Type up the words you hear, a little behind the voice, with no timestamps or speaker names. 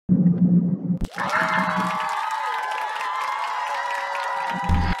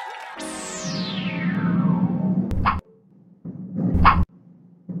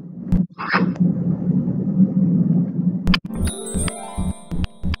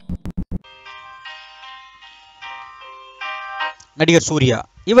நடிகர் சூர்யா.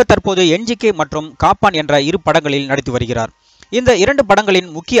 இவர் தற்போது என்ஜிகே மற்றும் காப்பான் என்ற 2 படங்களில் நடித்து வருகிறார். இந்த 2 படங்களின்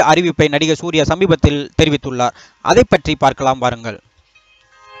முக்கிய அறிவிப்பை நடிகர் சூர்யா சமீபத்தில் தெரிவித்துள்ளார். அதை பற்றி பார்க்கலாம் வாருங்கள்.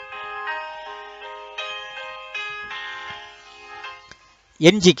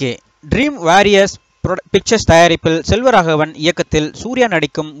 என்ஜிகே ட்ரீம் வாரியர்ஸ் பிக்சர்ஸ் தயாரிப்பில் செல்வராகவன் இயக்கத்தில் சூர்யா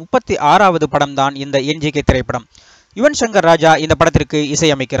நடிக்கும் 36வது படம்தான் இந்த என்ஜிகே திரைப்படம். யுவன் சங்கர் ராஜா இந்த படத்திற்கு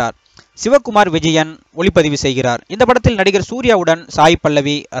இசையமைக்கிறார். சிவகுமார் விஜயன் ஒளிப்பதிவு செய்கிறார். இந்த படத்தில் நடிகர் சூர்யாவுடன் சாய்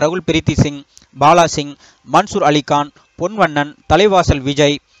பல்லவி, ரகுல் பிரீத்தி சிங், பாலா சிங், மன்சூர் அலிகான், பொன்வண்ணன், தலைவாசல்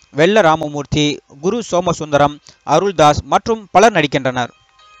விஜய், வெள்ள ராமமூர்த்தி, குரு சோமசுந்தரம், அருள்தாஸ் மற்றும் பலர் நடிக்கின்றனர்.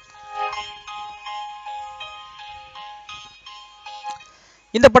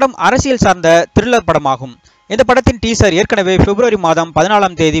 இந்த படம் அரசியல் சார்ந்த த்ரில்லர் படமாகும். இந்த படத்தின் டீசர் ஏற்கனவே பிப்ரவரி மாதம்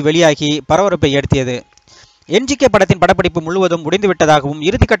 14ஆம் தேதி வெளியாகி பரபரப்பை ஏற்படுத்தியது. என்ஜிகே படத்தின் படப்பிடிப்பு முழுவதும் முடிந்துவிட்டதாகவும்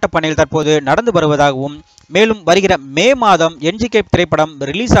இறுதிக்கட்ட பணியில் தற்போது நடந்து வருவதாகவும் மேலும் வருகிற மே மாதம் என்ஜிகே திரைப்படம்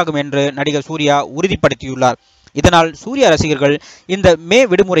ரிலீஸ் ஆகும் என்று நடிகர் சூர்யா உறுதிப்படுத்தியுள்ளார். இதனால் சூர்யா ரசிகர்கள் இந்த மே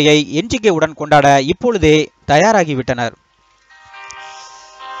விடுமுறையை என்ஜிகே உடன் கொண்டாட இப்பொழுதே தயாராகிவிட்டனர்.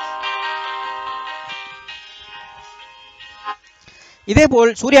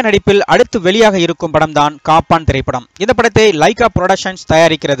 இதேபோல் சூர்யா நடிப்பில் அடுத்து வெளியாக இருக்கும் படம்தான் காப்பான் திரைப்படம். இந்த படத்தை லைகா புரொடக்ஷன்ஸ்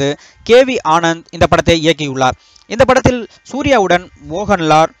தயாரிக்கிறது. கேவி ஆனந்த் இந்த படத்தை இயக்கியுள்ளார். இந்த படத்தில் சூர்யாவுடன்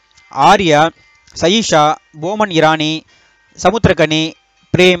மோகன்லால், ஆர்யா, சயீஷா, போமன் இரானி, சமுத்திரகனி,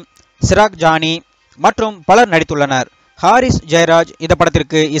 பிரேம், சிராக் ஜானி மற்றும் பலர் நடித்துள்ளனர். ஹாரிஸ் ஜெயராஜ் இந்த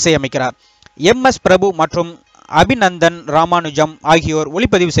படத்திற்கு இசையமைக்கிறார். MS பிரபு மற்றும் அபிநந்தன் ராமானுஜம் ஆகியோர்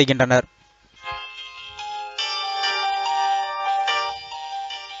ஒளிப்பதிவு செய்கின்றனர்.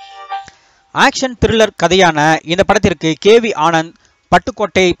 ஆக்ஷன் த்ரில்லர் கதையான இந்த படத்திற்கு கேவி ஆனந்த்,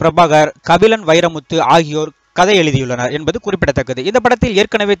 பட்டுக்கோட்டை பிரபாகர், கபிலன் வைரமுத்து ஆகியோர் கதை எழுதியுள்ளனர் என்பது குறிப்பிடத்தக்கது. இந்த படத்தில்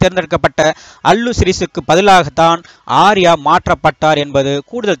ஏற்கனவே தேர்ந்தெடுக்கப்பட்ட அல்லு சிரிசுக்கு பதிலாகத்தான் ஆர்யா மாற்றப்பட்டார் என்பது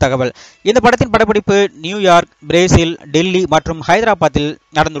கூடுதல் தகவல். இந்த படத்தின் படப்பிடிப்பு நியூயார்க், பிரேசில், டெல்லி மற்றும் ஹைதராபாத்தில்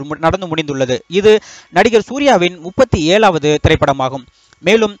நடந்து முடிந்துள்ளது. இது நடிகர் சூர்யாவின் 37வது திரைப்படமாகும்.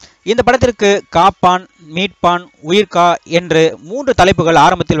 மேலும் இந்த படத்திற்கு காப்பான், மீட்பான், உயிர்கா என்று 3 தலைப்புகள்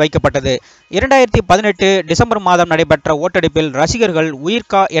ஆரம்பத்தில் வைக்கப்பட்டது. 2018 டிசம்பர் மாதம் நடைபெற்ற ஓட்டெடுப்பில் ரசிகர்கள்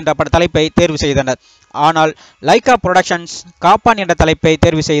உயிர்கா என்ற தலைப்பை தேர்வு செய்தனர். ஆனால் லைகா புரொடக்ஷன்ஸ் காப்பான் என்ற தலைப்பை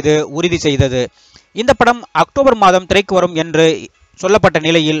தேர்வு செய்து உறுதி செய்தது. இந்த படம் அக்டோபர் மாதம் திரைக்கு வரும் என்று சொல்லப்பட்ட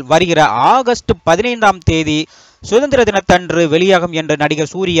நிலையில் வருகிற ஆகஸ்ட் 15ஆம் தேதி சுதந்திர தினத்தன்று வெளியாகும் என்று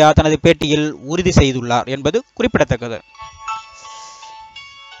நடிகர் சூர்யா தனது பேட்டியில் உறுதி செய்துள்ளார் என்பது குறிப்பிடத்தக்கது.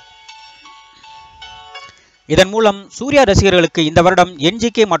 இதன் மூலம் சூர்யா ரசிகர்களுக்கு இந்த வருடம்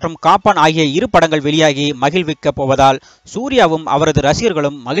என்ஜிகே மற்றும் காப்பான் ஆகிய 2 படங்கள் வெளியாகி மகிழ்விக்க போவதால் சூர்யாவும் அவரது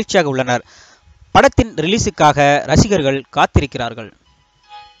ரசிகர்களும் மகிழ்ச்சியாக உள்ளனர். படத்தின் ரிலீஸுக்காக ரசிகர்கள் காத்திருக்கிறார்கள்.